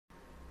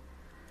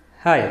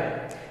Hi,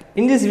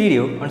 in this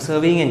video on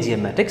surveying and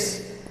geomatics,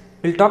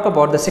 we will talk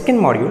about the second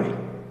module,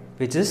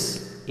 which is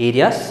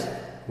areas,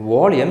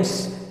 volumes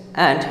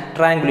and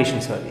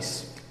triangulation surveys.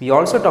 We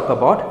also talk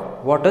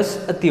about what is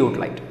a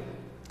theodolite.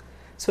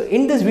 So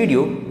in this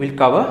video, we will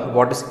cover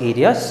what is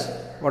areas,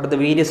 what are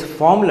the various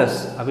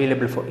formulas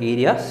available for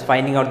areas,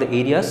 finding out the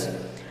areas,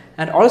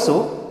 and also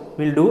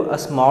we will do a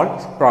small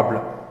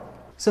problem.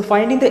 So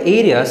finding the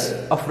areas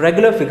of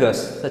regular figures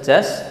such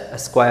as a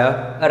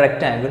square, a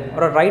rectangle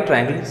or a right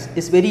triangle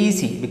is very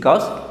easy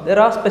because there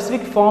are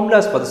specific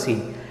formulas for the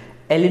same.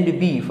 L into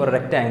B for a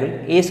rectangle,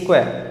 A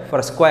square for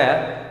a square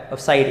of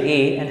side A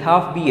and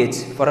half BH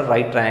for a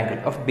right triangle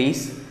of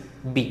base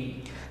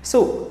B. So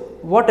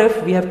what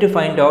if we have to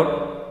find out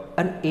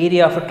an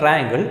area of a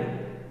triangle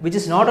which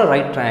is not a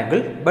right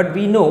triangle, but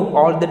we know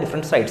all the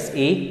different sides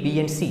A, B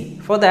and C.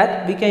 For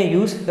that we can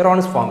use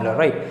Heron's formula,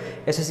 right?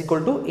 S is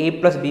equal to A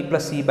plus B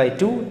plus C by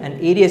 2 and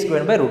area is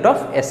given by root of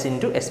S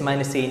into S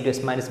minus A into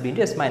S minus B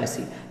into S minus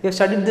C. We have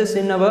studied this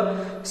in our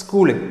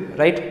schooling,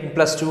 right? In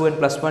plus 2 and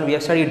plus 1 we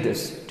have studied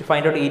this to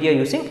find out area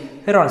using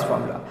Heron's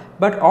formula.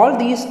 But all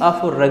these are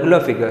for regular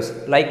figures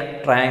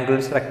like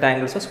triangles,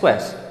 rectangles or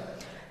squares.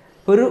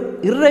 ഒരു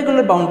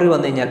irregular boundary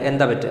വന്നു കഴിഞ്ഞാൽ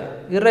എന്താ പറ്റുക?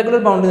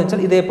 Irregular boundary എന്ന്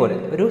വെച്ചാൽ ഇതേപോലെ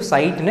ഒരു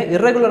സൈറ്റിന്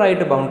irregular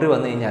ആയിട്ട് ബൗണ്ടറി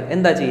വന്നു കഴിഞ്ഞാൽ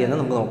എന്താ ചെയ്യുന്നത്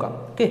നമുക്ക് നോക്കാം.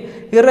 ഓക്കെ,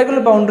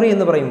 ഇറഗുലർ ബൗണ്ടറി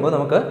എന്ന് പറയുമ്പോൾ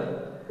നമുക്ക്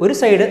ഒരു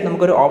സൈഡ്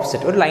നമുക്കൊരു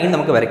ഓഫ്സെറ്റ് ഒരു ലൈൻ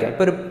നമുക്ക് വരയ്ക്കാം.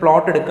 ഇപ്പോൾ ഒരു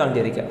പ്ലോട്ട് എടുക്കുകയാണെന്ന്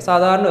വിചാരിക്കുക.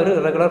 സാധാരണ ഒരു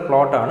ഇറഗുലർ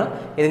പ്ലോട്ടാണ്,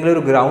 ഏതെങ്കിലും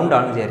ഒരു ഗ്രൗണ്ട്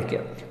ആണെന്ന് വിചാരിക്കുക.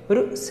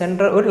 ഒരു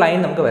സെൻറ്റർ ഒരു ലൈൻ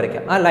നമുക്ക്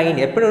വരയ്ക്കാം. ആ ലൈൻ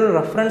എപ്പോഴും ഒരു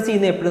റെഫറൻസ്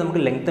ചെയ്യുന്ന എപ്പോഴും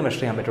നമുക്ക് ലെങ്ത്ത്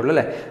മെഷർ ചെയ്യാൻ പറ്റുള്ളൂ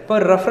അല്ലേ.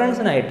 അപ്പോൾ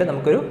റെഫറൻസിനായിട്ട്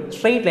നമുക്കൊരു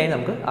സ്ട്രെയിറ്റ് ലൈൻ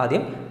നമുക്ക്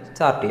ആദ്യം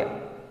ചാർട്ട് ചെയ്യാം.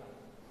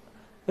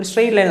 ഒരു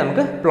സ്ട്രെയിറ്റ് ലൈൻ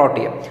നമുക്ക് പ്ലോട്ട്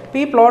ചെയ്യാം. അപ്പോൾ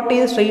ഈ പ്ലോട്ട്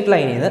ചെയ്ത സ്ട്രെയിറ്റ്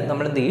ലൈനിൽ നിന്ന്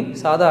നമ്മൾ എന്ത് ചെയ്യും?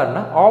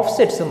 സാധാരണ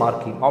ഓഫ്സെറ്റ്സ്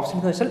മാർക്ക് ചെയ്യും.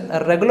 ഓഫ്സെറ്റ് എന്ന്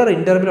വെച്ചാൽ റെഗുലർ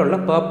ഇൻ്റർവെലുള്ള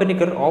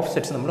പെർപെൻഡിക്കുലർ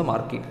ഓഫ്സെറ്റ്സ് നമ്മൾ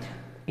മാർക്ക് ചെയ്യും.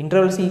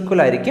 ഇൻ്റർവെൽസ് ഈക്വൽ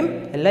ആയിരിക്കും,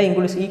 എല്ലാ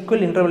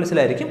ഈക്വൽ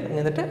ഇൻ്റർവെൽസിലായിരിക്കും.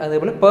 എന്നിട്ട്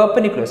അതേപോലെ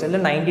പെർപെൻഡിക്കുലേഴ്സ്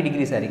എല്ലാം 90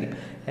 ഡിഗ്രീസ് ആയിരിക്കും.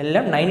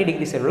 എല്ലാം 90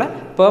 ഡിഗ്രീസിലുള്ള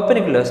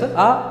പെർപെൻഡിക്കുലേഴ്സ്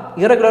ആ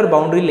ഇറഗുലർ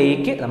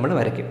ബൗണ്ടറിയിലേക്ക് നമ്മൾ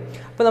വരയ്ക്കും.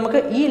 അപ്പോൾ നമുക്ക്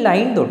ഈ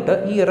ലൈൻ തൊട്ട്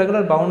ഈ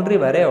ഇറഗുലർ ബൗണ്ടറി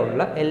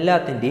വരെയുള്ള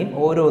എല്ലാത്തിൻ്റെയും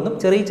ഓരോന്നും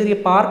ചെറിയ ചെറിയ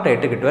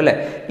പാർട്ടായിട്ട് കിട്ടും അല്ലേ.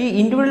 ഈ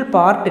ഇൻഡിവിജ്വൽ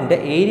പാർട്ടിൻ്റെ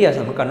ഏരിയാസ്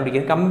നമുക്ക്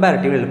കണ്ടുപിടിക്കാൻ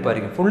കമ്പാരിറ്റീവ്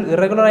എളുപ്പമായിരിക്കും. ഫുൾ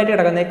ഇറഗുലറായിട്ട്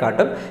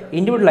കിടക്കുന്നതിനെക്കാട്ടും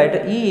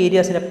ഇൻഡിവിജ്വലായിട്ട് ഈ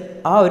ഏരിയാസിൻ്റെ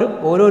ആ ഒരു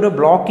ഓരോരോ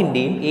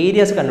ബ്ലോക്കിൻ്റെയും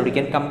ഏരിയാസ്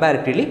കണ്ടുപിടിക്കാൻ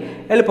കമ്പാരിറ്റീവ്ലി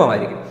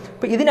എളുപ്പമായിരിക്കും.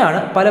 അപ്പോൾ ഇതിനാണ്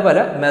പല പല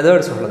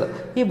മെത്തേഡ്സ് ഉള്ളത്.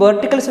 ഈ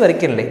വെർട്ടിക്കൽസ്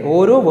വരയ്ക്കാനല്ലേ,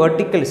 ഓരോ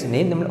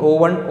വെർട്ടിക്കൽസിനെയും നമ്മൾ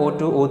O1,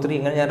 O2, O3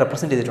 ഇങ്ങനെ ഞാൻ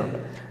റെപ്രസെൻറ്റ് ചെയ്തിട്ടുണ്ട്.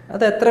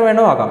 അത് എത്ര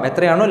വേണോ ആകാം,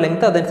 എത്രയാണോ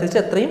ലെങ്ത് അതനുസരിച്ച്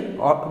അത്രയും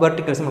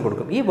വെർട്ടിക്കൽസ് നമ്മൾ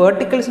കൊടുക്കും. ഈ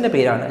വെർട്ടിക്കൽസിൻ്റെ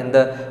പേരാണ് എന്ത്?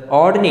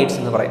 ഓർഡിനേറ്റ്സ്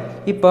എന്ന് പറയും.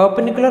 ഈ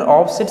പെർപെൻഡിക്കുലർ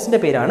ഓഫ്സെറ്റ്സിൻ്റെ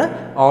പേരാണ്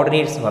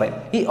ഓർഡിനേറ്റ്സ് എന്ന് പറയും.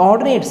 ഈ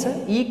ഓർഡിനേറ്റ്സ്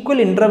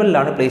ഈക്വൽ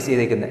ഇൻ്റർവെല്ലിലാണ് പ്ലേസ്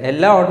ചെയ്തേക്കുന്നത്.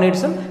 എല്ലാ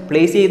ഓർഡിനേറ്റ്സും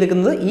പ്ലേസ്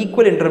ചെയ്തേക്കുന്നത്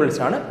ഈക്വൽ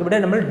ഇൻ്റർവെൽസ് ആണ്. ഇവിടെ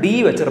നമ്മൾ ഡി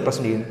വെച്ച്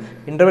റെപ്രസെൻറ്റ് ചെയ്യുന്നു.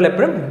 ഇൻ്റർവെൽ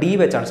എപ്പോഴും ഡി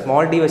വെച്ചാണ്,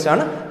 സ്മോൾ ഡി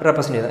വെച്ചാണ്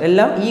റെപ്രസെൻറ്റ് ചെയ്യുന്നത്.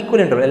 എല്ലാം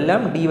ഈക്വൽ ഇൻ്റർവെൽ,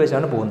 എല്ലാം ഡി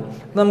വെച്ചാണ് പോകുന്നത്.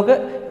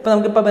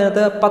 നമുക്കിപ്പോൾ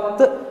അതിനകത്ത്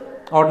 10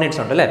 ഓർഡിനേറ്റ്സ്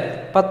ഉണ്ട് അല്ലേ.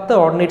 10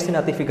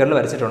 ഓർഡിനേറ്റ്സിനകത്ത് ഈ ഫിഗറിൽ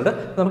വരച്ചിട്ടുണ്ട്.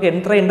 നമുക്ക്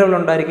എത്ര ഇൻ്റർവെൽ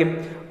ഉണ്ടായിരിക്കും?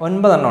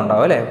 9 എണ്ണം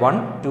ഉണ്ടാവും അല്ലേ. 1,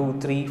 2,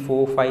 3,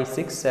 4, 5,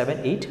 6, 7,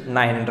 8,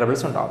 9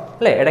 ഇൻ്റർവെൽസ് ഉണ്ടാവും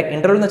അല്ലേ.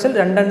 ഇൻ്റർവെൽ എന്ന് വെച്ചാൽ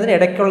രണ്ടെണ്ണത്തിന്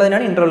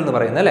ഇടയ്ക്കുള്ളതിനാണ് ഇൻ്റർവെൽ എന്ന്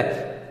പറയുന്നത് അല്ലേ.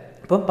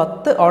 അപ്പോൾ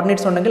 10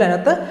 ഓർഡിനേറ്റ്സ് ഉണ്ടെങ്കിൽ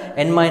അതിനകത്ത്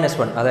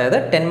n-1 അതായത്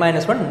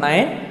 10-1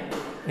 9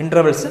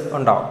 ഇൻ്റർവെൽസ്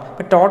ഉണ്ടാവും.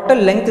 അപ്പോൾ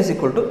total length is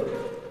equal to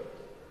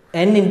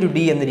n into d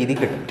എന്ന രീതി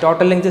കിട്ടും.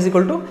 Total length is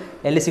equal to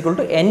L is equal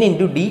to n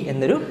into d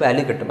എന്നൊരു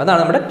വാല്യൂ കിട്ടും. അതാണ്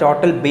നമ്മുടെ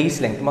ടോട്ടൽ ബേസ്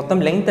ലെങ്ത്. മൊത്തം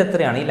ലെങ്ത്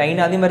എത്രയാണ്? ഈ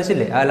ലൈൻ ആദ്യം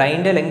വരച്ചില്ലേ, ആ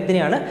ലൈനിൻ്റെ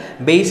ലെങ്ത്തിനെയാണ്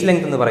ബേസ്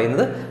ലെങ്ത് എന്ന്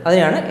പറയുന്നത്.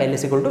 അതിനാണ് L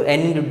is equal to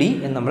n into d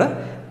എന്ന് നമ്മൾ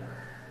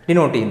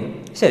ഡിനോട്ട് ചെയ്യുന്നത്.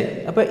 ശരി,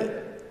 അപ്പോൾ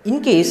ഇൻ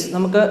കേസ്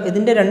നമുക്ക്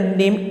ഇതിൻ്റെ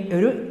രണ്ടിൻ്റെയും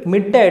ഒരു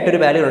മിഡായിട്ടൊരു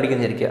വാല്യൂ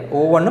കണ്ടുപിടിക്കുന്ന വിചാരിക്കുക.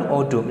 O1ഉം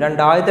O2ഉം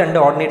ആദ്യത്തെ 2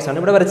 ഓർഡിനേറ്റ്സ് ആണ്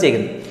ഇവിടെ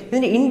വരച്ചേക്കുന്നത്.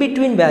 ഇതിൻ്റെ ഇൻ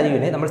ബിറ്റ്വീൻ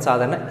വാല്യൂവിനെ നമ്മൾ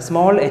സാധാരണ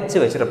സ്മോൾ h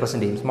വെച്ച്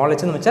റെപ്രസെൻറ്റ് ചെയ്യും. സ്മോൾ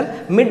h എന്ന് വെച്ചാൽ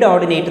മിഡ്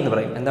ഓർഡിനേറ്റ് എന്ന്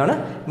പറയും. എന്താണ്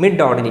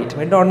mid ordinate?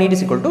 Mid ordinate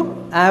is equal to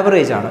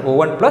average ആണ്.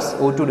 O1 plus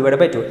O2 divide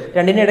by 2.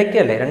 രണ്ടിൻ്റെ ഇടയ്ക്ക്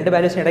അല്ലേ, രണ്ട്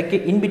വാല്യൂസിന് ഇടയ്ക്ക്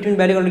ഇൻ ബിറ്റ്വീൻ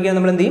വാല്യൂ കണ്ടുപിടിക്കാൻ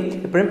നമ്മൾ എന്ത് ചെയ്യും?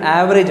 എപ്പോഴും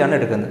ആവറേജ് ആണ്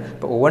എടുക്കുന്നത്.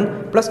 അപ്പോൾ O1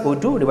 plus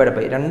O2 divide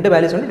by 2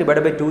 values ഉണ്ട്,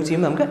 ഡിവൈഡ് ബൈ 2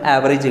 ചെയ്യുമ്പോൾ നമുക്ക്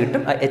ആവറേജ്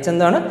കിട്ടും. h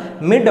എന്താണ്?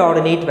 മിഡ്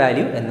ഓർഡിനേറ്റ്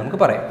വാല്യൂ എന്ന്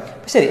നമുക്ക് പറയാം.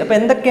 ശരി, അപ്പോൾ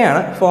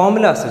എന്തൊക്കെയാണ്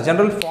ഫോർമുലാസ്,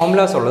 ജനറൽ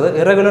ഫോർമുലാസ് ഉള്ളത്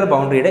ഇറഗുലർ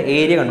ബൗണ്ടറിയുടെ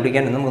ഏരിയ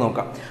കണ്ടുപിടിക്കാൻ എന്ന് നമുക്ക്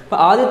നോക്കാം. അപ്പോൾ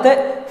ആദ്യത്തെ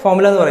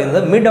ഫോർമുല എന്ന്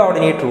പറയുന്നത് മിഡ്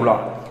ഓർഡിനേറ്റ്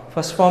റൂളാണ്.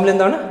 ഫസ്റ്റ് ഫോർമുല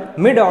എന്താണ്?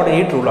 Mid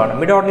ordinate റൂളാണ്.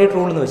 Mid ordinate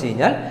rule എന്ന് വെച്ച്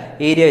കഴിഞ്ഞാൽ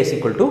area is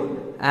equal to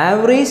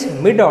average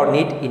mid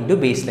ordinate into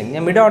base length.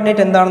 ഞാൻ മിഡ്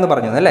ഓർഡിനേറ്റ് എന്താണെന്ന്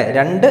പറഞ്ഞത് അല്ലേ.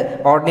 2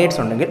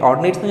 ഓർഡിനേറ്റ്സ് ഉണ്ടെങ്കിൽ,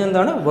 ഓർഡിനേറ്റ്സ് എന്ന്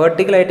എന്താണ്?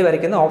 വെർട്ടിക്കലായിട്ട്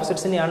വരയ്ക്കുന്ന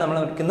ഓഫ്സെറ്റ്സിനെയാണ് നമ്മൾ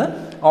വിളിക്കുന്നത്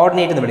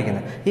ഓർഡിനേറ്റ് എന്ന്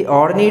വിളിക്കുന്നത്. ഈ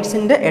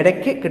ഓർഡിനേറ്റ്സിൻ്റെ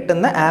ഇടയ്ക്ക്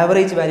കിട്ടുന്ന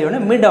ആവറേജ് വാല്യൂ ആണ്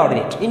മിഡ്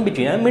ഓർഡിനേറ്റ്. ഇൻ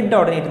ബിറ്റ്വീൻ ആണ് മിഡ്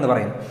ഓർഡിനേറ്റ് എന്ന്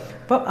പറയുന്നത്.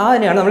 അപ്പോൾ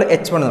അതിനെയാണ് നമ്മൾ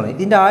H1 എന്ന് പറയുന്നത്.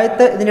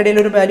 ഇതിൻ്റെ ഇടയിൽ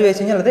ഒരു വാല്യൂ വെച്ച്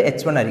കഴിഞ്ഞാൽ അത്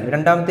H1 ആയിരിക്കും.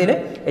 രണ്ടാമത്തേൽ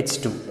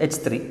H2,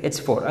 H3,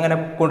 H4 അങ്ങനെ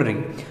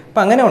കൊണ്ടിരിക്കും.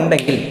 അപ്പോൾ അങ്ങനെ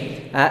ഉണ്ടെങ്കിൽ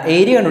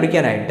ഏരിയ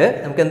കണ്ടുപിടിക്കാനായിട്ട്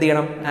നമുക്ക് എന്ത്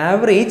ചെയ്യണം?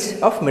 ആവറേജ്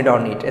ഓഫ് മിഡ്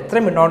ഓർഡിനേറ്റ്, എത്ര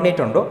മിഡ്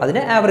ഓർഡിനേറ്റ് ഉണ്ടോ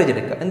അതിനെ ആവറേജ്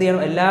എടുക്കുക. എന്ത്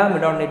ചെയ്യണം? എല്ലാ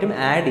മിഡ് ഓർഡിനേറ്റും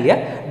ആഡ് ചെയ്യുക,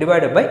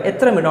 ഡിവൈഡ് ബൈ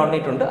എത്ര മിഡ്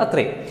ഓർഡിനേറ്റ് ഉണ്ട്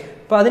അത്രയും.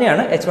 അപ്പോൾ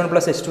അതിനെയാണ് H1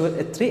 പ്ലസ് H2,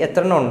 H3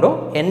 എത്ര എണ്ണം ഉണ്ടോ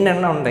n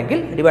എണ്ണം ഉണ്ടെങ്കിൽ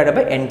ഡിവൈഡ്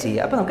ബൈ n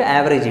ചെയ്യുക. അപ്പോൾ നമുക്ക്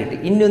ആവറേജ് കിട്ടി.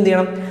 ഇനി എന്ത്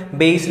ചെയ്യണം?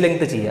 ബേസ്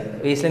ലെങ്ത് ചെയ്യുക.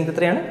 ബേസ് ലെങ്ത്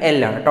എത്രയാണ്?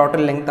 L ആണ്.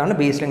 ടോട്ടൽ ലെങ്ത് ആണ്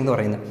ബേസ് ലെങ്ത് എന്ന്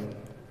പറയുന്നത്.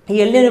 ഈ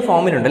എല്ലിന്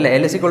ഫോമിലുണ്ട് അല്ലേ,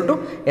 എൽ ഇസ് ഈക്വൽ ടു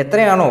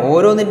എത്രയാണോ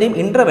ഓരോന്നിൻ്റെയും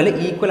ഇൻ്റർവൽ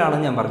ഈക്വൽ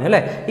ആണെന്ന് ഞാൻ പറഞ്ഞു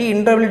അല്ലേ. ഈ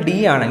ഇൻ്റർവൽ ഡി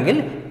ആണെങ്കിൽ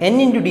n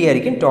ഇൻറ്റു ഡി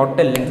ആയിരിക്കും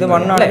ടോട്ടൽ ലെങ്ത്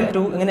 1 ആണെങ്കിൽ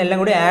 2 ഇങ്ങനെ എല്ലാം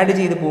കൂടി ആഡ്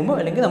ചെയ്ത് പോകുമ്പോൾ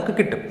അല്ലെങ്കിൽ നമുക്ക്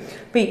കിട്ടും.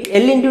 അപ്പോൾ ഈ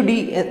L into D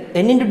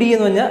n into D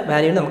എന്ന് പറഞ്ഞാൽ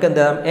വാല്യൂ നമുക്ക്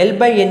എന്താ എൽ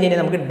ബൈ എന്നിനെ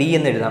നമുക്ക് ഡി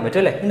എന്ന് എഴുതാൻ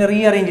പറ്റും അല്ലേ. പിന്നെ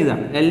റീഅറേഞ്ച്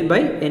ചെയ്താണ് L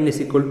by N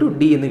is equal to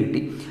D എന്ന്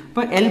കിട്ടി.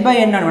 അപ്പോൾ എൽ ബൈ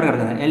എൻ ആണ് ഇവിടെ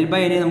കിടക്കുന്നത്. എൽ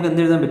ബൈ എന്നിനെ നമുക്ക്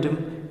എന്ത് എഴുതാൻ പറ്റും,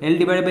 എൽ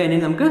ഡിവൈഡ് ബൈ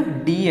എന്നിനെ നമുക്ക്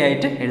ഡി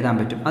ആയിട്ട് എഴുതാൻ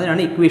പറ്റും.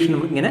 അതിനാണ് ഇക്വേഷൻ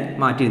നമുക്ക് ഇങ്ങനെ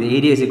മാറ്റിയത്.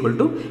 Area is equal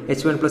to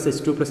h1 plus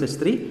h2 plus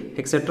h3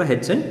 etcetera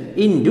hn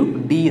into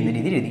D എന്ന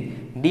രീതിയിൽ എഴുതി.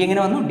 ഡി എങ്ങനെ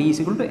വന്നു, D is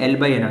equal to L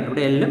by N ആണ്.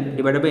 ഇവിടെ എല്ലും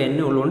ഡിവൈഡ് ബൈ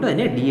എന്നും ഉള്ളതുകൊണ്ട്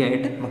തന്നെ ഡി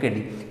ആയിട്ട് നമുക്ക്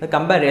എഴുതി. അത്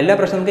കമ്പയർ എല്ലാ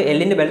പ്രശ്നം നമുക്ക്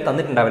എല്ലിൻ്റെ വാല്യൂ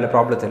തന്നിട്ടുണ്ടാവില്ല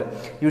പ്രോബ്ലത്തിൽ.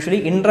 Usually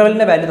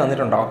ഇൻ്റർവെലിൻ്റെ value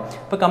തന്നിട്ടുണ്ടാവും.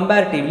 അപ്പോൾ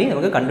കമ്പാരിറ്റീവ്ലി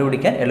നമുക്ക്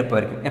കണ്ടുപിടിക്കാൻ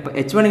എളുപ്പമായിരിക്കും. അപ്പോൾ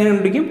h1 എങ്ങനെ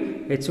കണ്ടുപിടിക്കും,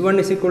 h1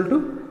 is equal to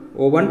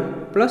O1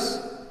 plus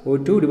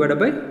O2 divide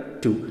by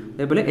 2.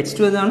 അതേപോലെ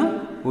h2 എന്താണ്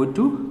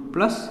O2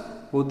 plus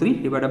O3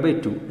 divide by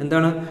 2.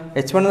 എന്താണ്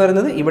h1 എന്ന്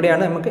പറയുന്നത്,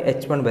 ഇവിടെയാണ് നമുക്ക്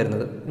h1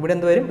 വരുന്നത്. ഇവിടെ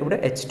എന്ത് വരും, ഇവിടെ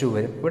h2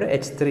 വരും, ഇവിടെ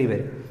h3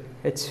 വരും,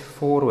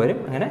 h4 വരും.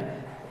 അങ്ങനെ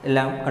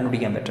എല്ലാം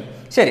കണ്ടുപിടിക്കാൻ പറ്റും.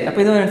 ശരി,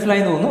 അപ്പോൾ ഇത്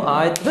മനസ്സിലായി തോന്നുന്നു.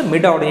 ആദ്യത്തെ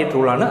മിഡ് ഓർഡിനേറ്റ്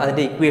റൂളാണ്.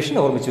 അതിൻ്റെ ഇക്വേഷൻ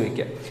ഓർമ്മിച്ച്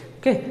വയ്ക്കുക.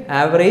 Okay,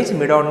 average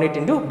mid ordinate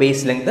into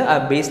base length. ആ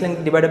base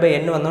length divide by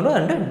n വന്നുകൊണ്ട്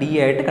അതിൻ്റെ ഡി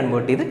ആയിട്ട്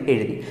കൺവേർട്ട് ചെയ്ത്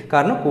എഴുതി.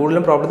 കാരണം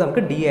കൂടുതലും പ്രോബ്ലം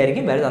നമുക്ക് ഡി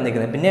ആയിരിക്കും വാല്യൂ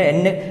തന്നിരിക്കുന്നത്. പിന്നെ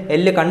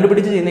എല്ല്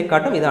കണ്ടുപിടിച്ച്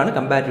ചെയ്യുന്നതിനെക്കാട്ടും ഇതാണ്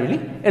കമ്പാരിറ്റീവ്ലി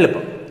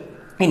എളുപ്പം.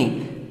 ഇനി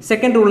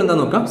സെക്കൻഡ് റൂൾ എന്താ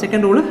നോക്കാം.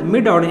 Second rule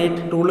mid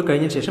ordinate rule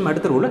കഴിഞ്ഞ ശേഷം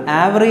അടുത്ത റൂൾ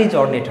ആവറേജ്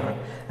ഓർഡിനേറ്റ് ആണ്.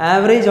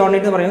 ആവറേജ്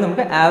ഓർഡിനേറ്റ് എന്ന് പറയുന്നത്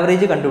നമുക്ക്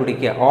ആവറേജ്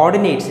കണ്ടുപിടിക്കുക,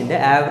 ഓർഡിനേറ്റ്സിൻ്റെ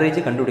ആവറേജ്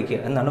കണ്ടുപിടിക്കുക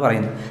എന്നാണ്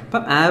പറയുന്നത്.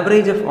 അപ്പം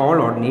average of all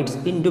ordinates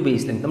into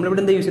base length.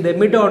 നമ്മളിവിടെ എന്താ യൂസ് ചെയ്തത്,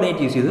 മിഡ്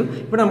ഓർഡിനേറ്റ് യൂസ് ചെയ്തു.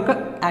 ഇവിടെ നമുക്ക്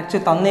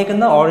ആക്ച്വലി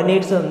തന്നേക്കുന്ന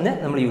ഓർഡിനേറ്റ്സ് തന്നെ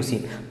നമ്മൾ യൂസ്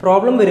ചെയ്യും.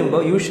 പ്രോബ്ലം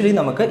വരുമ്പോൾ യൂഷ്വലി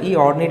നമുക്ക് ഈ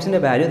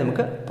ഓർഡിനേറ്റ്സിൻ്റെ വാല്യൂ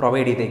നമുക്ക്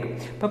പ്രൊവൈഡ് ചെയ്തേക്കും.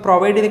 അപ്പോൾ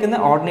പ്രൊവൈഡ് ചെയ്തേക്കുന്ന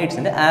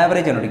ഓർഡിനേറ്റ്സിൻ്റെ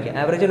ആവറേജ് കണ്ടുപിടിക്കുക.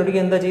 ആവറേജ്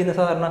കണ്ടുപിടിക്കുക എന്താ ചെയ്യുന്നത്,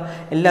 സാധാരണ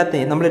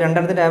എല്ലാത്തിനെയും നമ്മൾ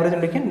രണ്ടെണ്ണത്തിൻ്റെ ആവറേജ്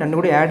കണ്ടുപിടിക്കാൻ രണ്ടും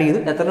കൂടി ആഡ്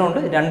ചെയ്തു. എത്ര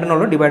ഉണ്ട്,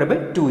 രണ്ടെണ്ണമുള്ള ഡിവൈഡ് ബൈ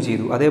 2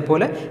 ചെയ്തു.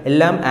 അതേപോലെ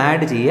എല്ലാം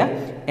ആഡ് ചെയ്യുക.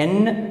 n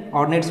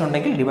ഓർഡിനേറ്റ്സ്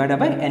ഉണ്ടെങ്കിൽ ഡിവൈഡ്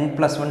ബൈ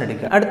n+1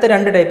 എടുക്കുക. അടുത്ത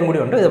രണ്ട് ടൈപ്പും കൂടി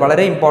ഉണ്ട്. ഇത്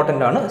വളരെ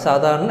ഇമ്പോർട്ടൻ്റ് ആണ്.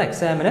 സാധാരണ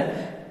എക്സാമിന്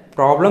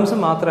പ്രോബ്ലംസ്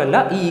മാത്രമല്ല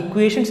ഈ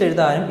ഇക്വേഷൻസ്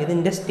എഴുതാനും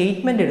ഇതിൻ്റെ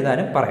സ്റ്റേറ്റ്മെൻറ്റ്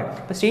എഴുതാനും പറയും.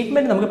 അപ്പോൾ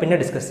സ്റ്റേറ്റ്മെൻറ്റ് നമുക്ക് പിന്നെ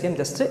ഡിസ്കസ് ചെയ്യാം.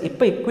 ജസ്റ്റ്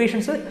ഇപ്പോൾ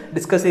ഇക്വേഷൻസ്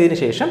ഡിസ്കസ് ചെയ്തതിന്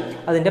ശേഷം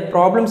അതിൻ്റെ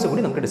പ്രോബ്ലംസ്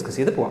കൂടി നമുക്ക് ഡിസ്കസ്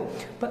ചെയ്ത് പോകാം.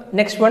 അപ്പോൾ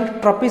നെക്സ്റ്റ് വൺ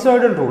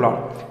ട്രപ്പീസോയിഡൽ റൂളാണ്.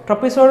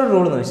 ട്രപ്പീസോയിഡൽ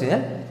റൂൾ എന്ന് വെച്ച്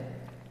കഴിഞ്ഞാൽ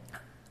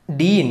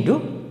d into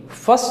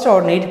first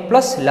ordinate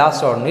plus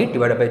last ordinate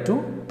divide by 2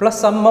 plus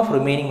some of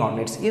remaining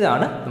ordinates.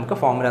 ഇതാണ് നമുക്ക്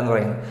ഫോർമുല എന്ന്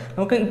പറയുന്നത്.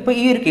 നമുക്ക് ഇപ്പോൾ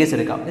ഈ ഒരു കേസ്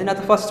എടുക്കാം.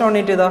 ഇതിനകത്ത് ഫസ്റ്റ്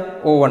ഓർഡിനേറ്റ് ചെയ്താൽ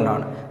O1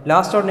 ആണ്,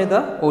 ലാസ്റ്റ് ഓർഡിനേറ്റ്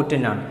ചെയ്താൽ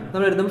O10 ആണ്.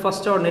 നമ്മൾ എഴുതുമ്പോൾ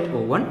first ordinate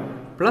O1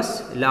 plus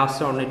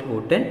last ordinate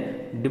O10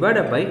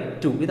 divide by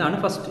 2. ഇതാണ്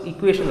ഫസ്റ്റ്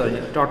ഇക്വേഷൻ എന്ന്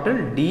പറഞ്ഞാൽ total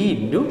d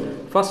into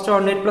first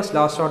ordinate plus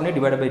last ordinate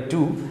divide by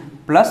 2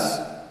 plus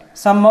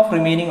some of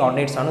remaining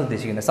ordinates ആണ്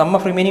ഉദ്ദേശിക്കുന്നത്. സം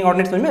ഓഫ് റിമൈനിങ്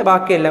ഓർഡിനേറ്റ്സ് എന്ന് പറഞ്ഞാൽ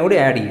ബാക്കി എല്ലാം കൂടി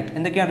ആഡ് ചെയ്യും.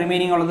 എന്തൊക്കെയാണ്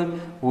റിമൈനിങ് ഉള്ളത്,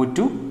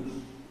 O2,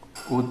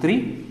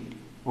 O3,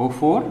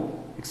 O4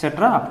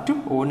 etcetera up to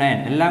O9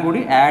 എല്ലാം കൂടി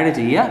ആഡ്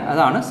ചെയ്യുക.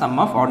 അതാണ് സം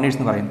ഓഫ് ഓർഡിനേറ്റ്സ്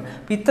എന്ന് പറയുന്നത്.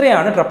 അപ്പോൾ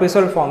ഇത്രയാണ്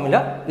ട്രപ്പീസോയിഡൽ ഫോർമുല.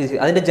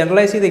 അതിൻ്റെ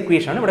ജനറലൈസ് ചെയ്ത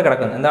ഇക്വേഷനാണ് ഇവിടെ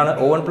കിടക്കുന്നത്. എന്താണ്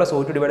O1 plus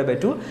O2 divide by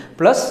 2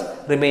 plus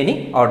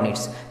remaining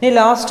ordinates. ഇനി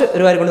ലാസ്റ്റ്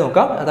ഒരു കാര്യം കൂടി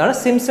നോക്കാം. അതാണ്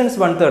സിംപ്സൺസ്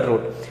 1/3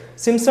 റൂൾ.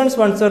 സിംപ്സൺസ്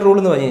 1/3 റൂൾ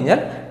എന്ന് പറഞ്ഞു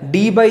കഴിഞ്ഞാൽ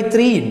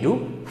d/3 into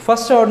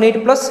first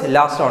ordinate plus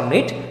last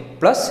ordinate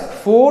plus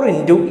 4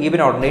 into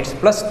even ordinates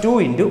plus 2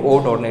 into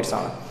odd ordinates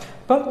ആണ്.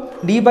 അപ്പം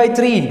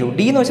d/3 ഇൻറ്റു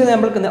ഡി എന്ന് വെച്ചാൽ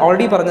നമ്മൾ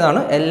ഓൾറെഡി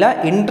പറഞ്ഞതാണ്, എല്ലാ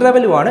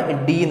ഇൻ്റർവലുമാണ്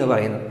ഡി എന്ന്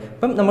പറയുന്നത്.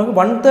 അപ്പം നമുക്ക്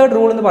 1/3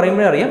 റൂൾ എന്ന്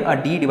പറയുമ്പോഴേ അറിയാം ആ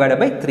d ഡിവൈഡ്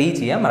ബൈ 3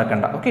 ചെയ്യാൻ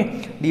മറക്കണ്ട. ഓക്കെ,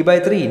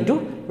 d/3 ഇൻറ്റു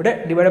ഇവിടെ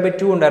ഡിവൈഡ് ബൈ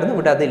 2 ഉണ്ടായിരുന്നു,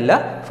 ഇവിടെ അതില്ല.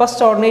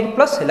 First ordinate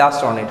plus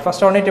last ordinate.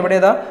 First ordinate ഇവിടെ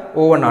ഏതാ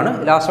O1 ആണ്,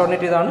 ലാസ്റ്റ്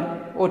ഓർഡിനേറ്റ് ഏതാണ്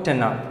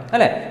O10 ആണ്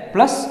അല്ലേ.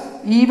 Plus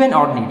even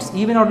ordinates.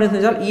 Even ordinates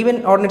എന്ന് വെച്ചാൽ ഈവൻ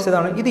ഓർഡിനേറ്റ്സ്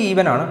ഏതാണ്, ഇത്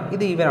ഈവൻ ആണ്,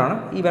 ഇത് ഈവൻ ആണ്.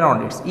 ഈവൻ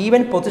ഓർഡിനേറ്റ്സ്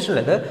ഈവൻ പൊസിഷനിൽ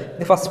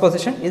ഇത് ഫസ്റ്റ്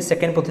പൊസിഷൻ, ഇത്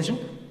second position,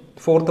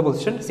 4th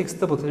position,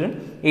 6th position,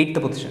 8th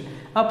position.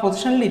 ആ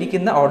പൊസിഷനിൽ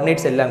ഇരിക്കുന്ന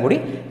ഓർഡിനേറ്റ്സ് എല്ലാം കൂടി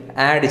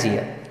ആഡ്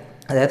ചെയ്യുക.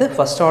 അതായത്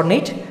first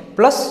ordinate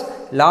plus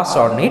last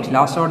ordinate.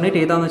 Last ordinate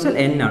ഏതാണെന്ന് വെച്ചാൽ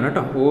n ആണ്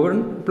കേട്ടോ. O1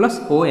 പ്ലസ്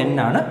On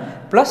ആണ്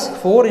plus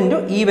 4 into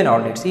even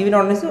ordinates. Even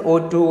ordinates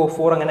O2,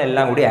 O4 അങ്ങനെ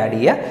എല്ലാം കൂടി ആഡ്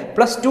ചെയ്യുക.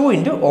 Plus 2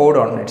 into odd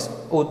ordinates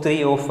O3,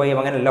 O5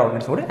 അങ്ങനെ എല്ലാ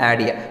ഓർഡിനേറ്റ്സും കൂടി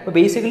ആഡ് ചെയ്യുക. അപ്പോൾ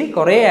ബേസിക്കലി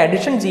കുറേ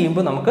അഡിഷൻ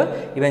ചെയ്യുമ്പോൾ നമുക്ക്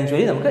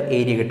ഇവൻച്വലി നമുക്ക്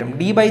ഏരിയ കിട്ടും.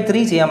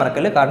 d/3 ചെയ്യാൻ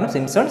മറക്കല്ല, കാരണം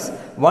സിംപ്സൺസ്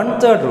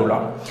 1/3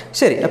 റൂളാണ്.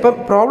 ശരി, അപ്പം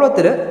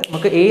പ്രോബ്ലത്തിൽ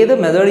നമുക്ക് ഏത്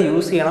മെത്തേഡ്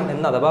യൂസ് ചെയ്യണം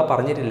എന്ന് അഥവാ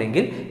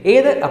പറഞ്ഞിട്ടില്ലെങ്കിൽ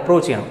ഏത്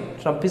അപ്രോച്ച് ചെയ്യണം,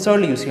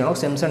 ട്രപ്പീസോയിഡൽ യൂസ് ചെയ്യണോ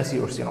സിംപ്സൺസ്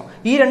യൂസ് ചെയ്യണോ,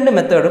 ഈ രണ്ട്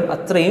മെത്തേഡും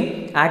അത്രയും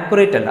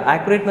ആക്യുറേറ്റ് അല്ല.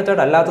 ആക്യുറേറ്റ്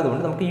മെത്തേഡ്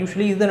അല്ലാത്തതുകൊണ്ട് നമുക്ക്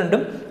യൂഷ്വലി ഇത്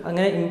രണ്ടും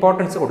അങ്ങനെ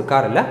ഇമ്പോർട്ടൻസ്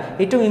കൊടുക്കാറില്ല.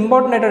 ഏറ്റവും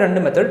ഇമ്പോർട്ടൻ്റ് ആയിട്ട് രണ്ട്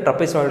മെത്തേഡ്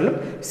ട്രപ്പീസോയിഡലും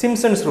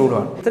സിംപ്സൺസ്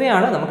റൂളുമാണ്.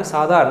 ഇത്രയാണ് നമുക്ക്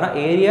സാധാരണ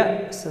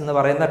ഏരിയസ് എന്ന്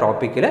പറയുന്ന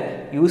ടോപ്പിക്കിൽ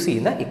യൂസ്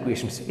ചെയ്യുന്ന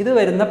ഇക്വേഷൻസ്. ഇത്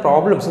വരുന്ന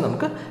പ്രോബ്ലംസ്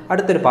നമുക്ക്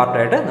അടുത്തൊരു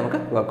പാർട്ടായിട്ട് നമുക്ക്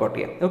വർക്കൗട്ട്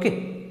ചെയ്യാം. ഓക്കെ.